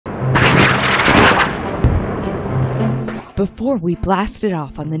before we blasted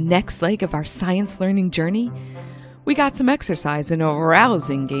off on the next leg of our science learning journey, we got some exercise in a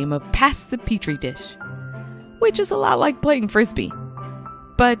rousing game of Pass the Petri Dish, which is a lot like playing frisbee.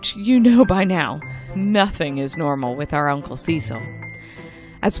 But you know by now, nothing is normal with our Uncle Cecil.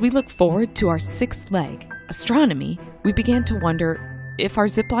 As we look forward to our sixth leg, astronomy, we began to wonder if our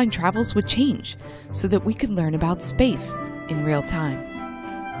zipline travels would change so that we could learn about space in real time.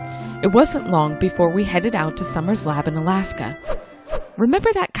 It wasn't long before we headed out to Summer's lab in Alaska.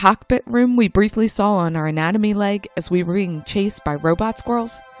 Remember that cockpit room we briefly saw on our anatomy leg as we were being chased by robot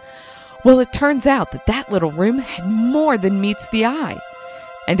squirrels? Well, it turns out that that little room had more than meets the eye.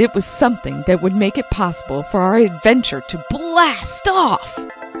 And it was something that would make it possible for our adventure to blast off.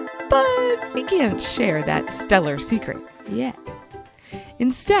 But we can't share that stellar secret yet.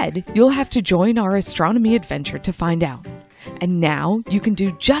 Instead, you'll have to join our astronomy adventure to find out. And now you can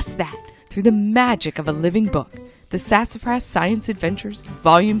do just that through the magic of a living book, the Sassafras Science Adventures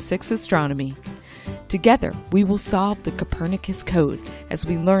Volume 6 Astronomy. Together, we will solve the Copernicus Code as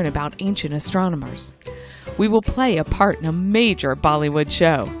we learn about ancient astronomers. We will play a part in a major Bollywood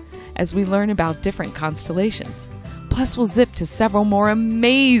show as we learn about different constellations. Plus, we'll zip to several more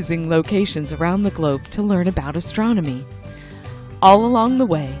amazing locations around the globe to learn about astronomy. All along the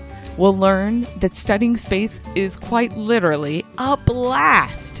way, we'll learn that studying space is quite literally a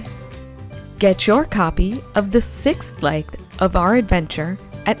blast. Get your copy of the sixth leg of our adventure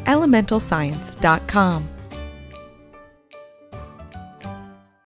at elementalscience.com.